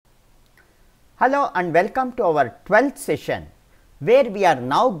Hello and welcome to our 12th session, where we are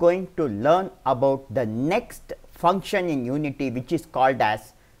now going to learn about the next function in Unity, which is called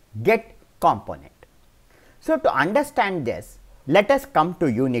as GetComponent. So, to understand this, let us come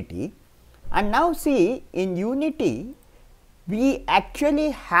to Unity and now see in Unity we actually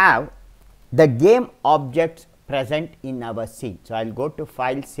have the game objects present in our scene. So, I will go to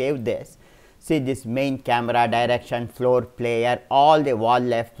file, save this. See this main camera, direction, floor, player, all the wall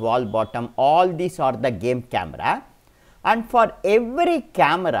left, wall bottom, all these are the game camera. And for every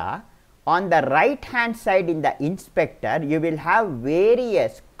camera on the right hand side in the inspector, you will have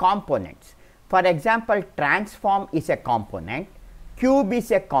various components. For example, transform is a component, cube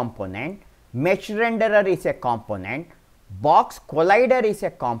is a component, mesh renderer is a component, box collider is a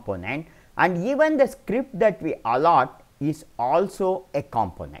component, and even the script that we allot is also a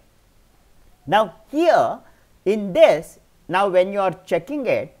component. Now, here in this, now when you are checking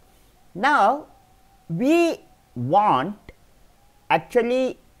it, now we want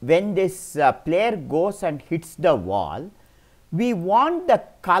actually when this player goes and hits the wall, we want the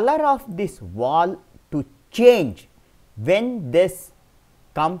color of this wall to change when this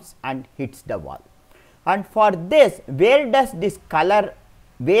comes and hits the wall. And for this, where does this color,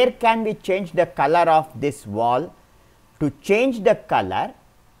 where can we change the color of this wall? To change the color,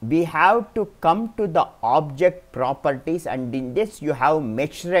 we have to come to the object properties, and in this you have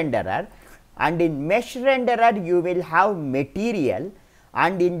mesh renderer, and in mesh renderer you will have material,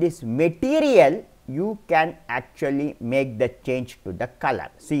 and in this material you can actually make the change to the color.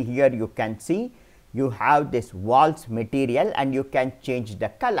 See here you can see you have this walls material and you can change the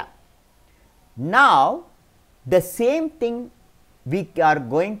color. Now the same thing we are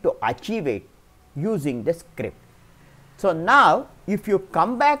going to achieve it using the script. So, now if you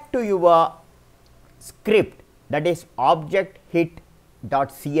come back to your script, that is object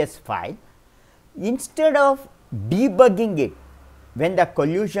hit.cs file, instead of debugging it when the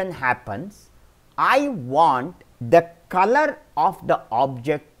collision happens, I want the color of the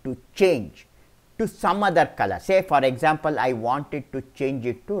object to change to some other color. Say for example, I wanted to change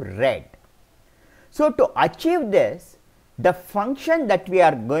it to red. So, to achieve this, the function that we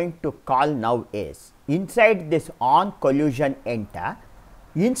are going to call now is inside this on collision enter,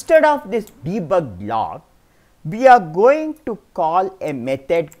 instead of this debug log, we are going to call a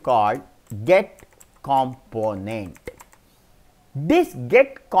method called GetComponent. This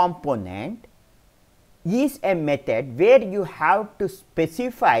GetComponent is a method where you have to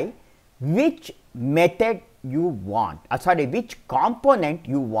specify which method you want, which component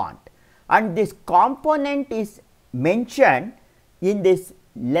you want, and this component is mentioned in this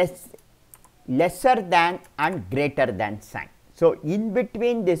lesser than and greater than sign. So, in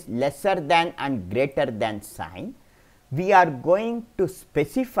between this lesser than and greater than sign, we are going to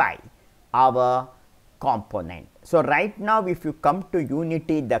specify our component. So, right now if you come to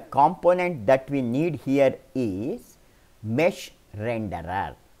Unity, the component that we need here is mesh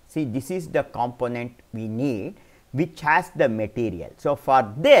renderer. See, this is the component we need which has the material. So,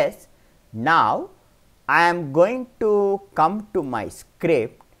 for this now I am going to come to my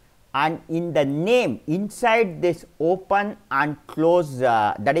script, and in the name inside this open and close,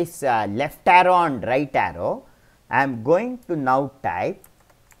 that is left arrow and right arrow, I am going to now type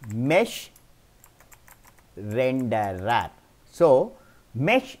mesh renderer. So,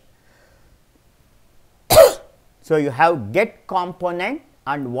 mesh so you have get component,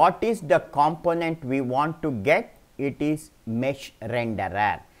 and what is the component we want to get? It is mesh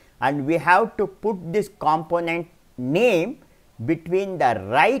renderer, and we have to put this component name between the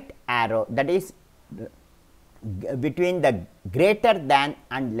right arrow, that is between the greater than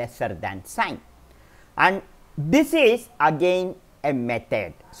and lesser than sign, and this is again a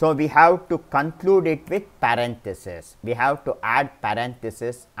method. So, we have to conclude it with parenthesis, we have to add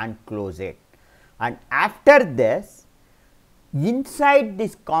parenthesis and close it, and after this inside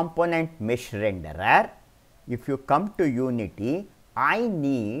this component mesh renderer, if you come to Unity, I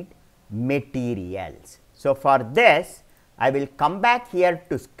need materials. So, for this I will come back here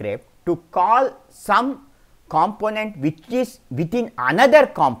to script to call some component which is within another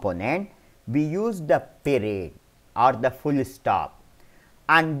component. We use the period or the full stop,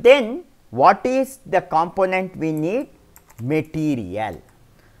 and then what is the component we need? Material,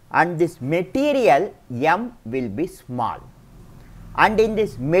 and this material m will be small, and in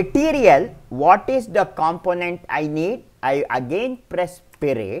this material what is the component I need? I again press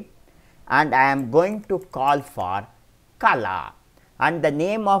period, and I am going to call for color, and the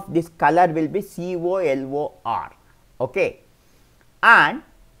name of this color will be color. Okay. And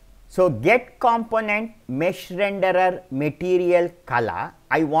so, get component mesh renderer material color,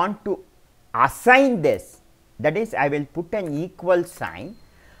 I want to assign this, that is I will put an equal sign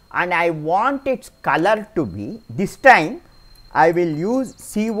and I want its color to be, this time I will use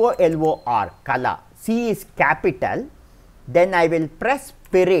COLOR, color. C is capital, then I will press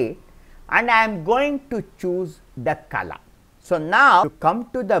spirit and I am going to choose the color. So, now you come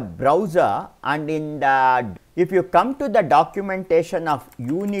to the browser and if you come to the documentation of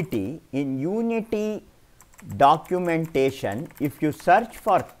Unity, in Unity documentation, if you search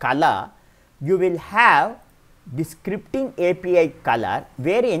for color, you will have the scripting API color,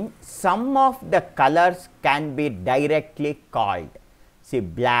 wherein some of the colors can be directly called. See,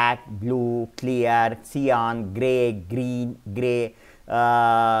 black, blue, clear, cyan, gray, green, gray,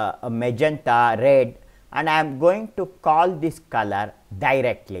 magenta, red, and I am going to call this color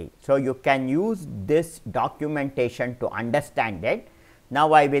directly. So, you can use this documentation to understand it.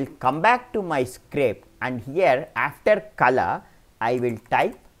 Now, I will come back to my script and here after color I will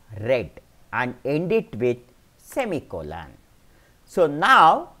type red and end it with semicolon. So,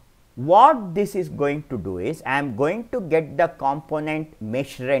 now what this is going to do is I am going to get the component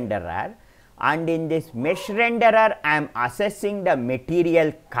mesh renderer, and in this mesh renderer I am assessing the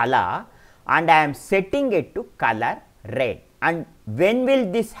material color and I am setting it to color red. And when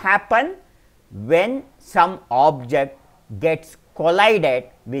will this happen? When some object gets collided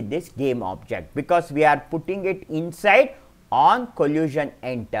with this game object, because we are putting it inside on collision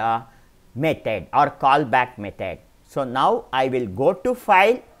enter method or callback method. So, now I will go to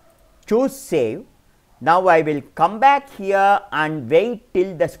file, choose save. Now, I will come back here and wait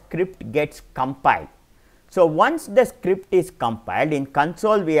till the script gets compiled. So, once the script is compiled, in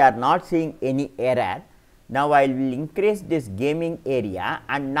console we are not seeing any error. Now, I will increase this gaming area,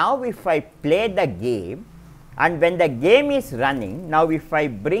 and now if I play the game and when the game is running, now if I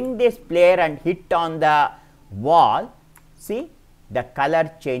bring this player and hit on the wall, see the color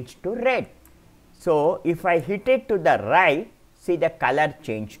changed to red. So, if I hit it to the right, see the color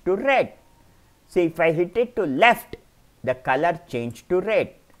changed to red. See, if I hit it to left, the color changed to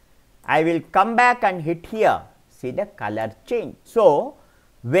red. I will come back and hit here, see the color change. So,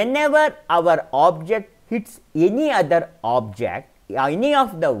 whenever our object hits any other object, any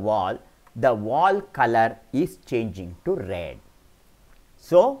of the wall color is changing to red.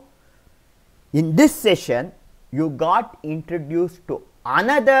 So, in this session you got introduced to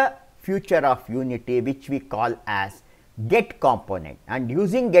another feature of Unity which we call as GetComponent, and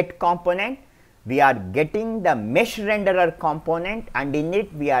using GetComponent we are getting the mesh renderer component, and in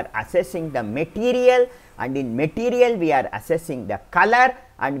it we are assessing the material, and in material we are assessing the color,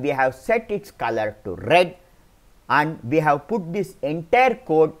 and we have set its color to red, and we have put this entire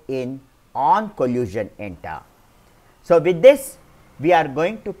code in on collision enter. So, with this we are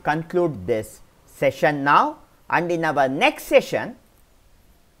going to conclude this session now, and in our next session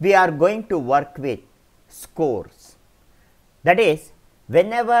we are going to work with scores. That is,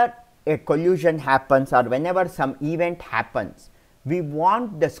 whenever a collision happens or whenever some event happens, we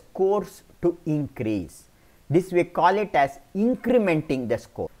want the scores to increase. This we call it as incrementing the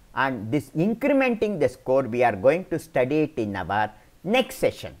score, and this incrementing the score we are going to study it in our next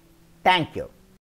session. Thank you.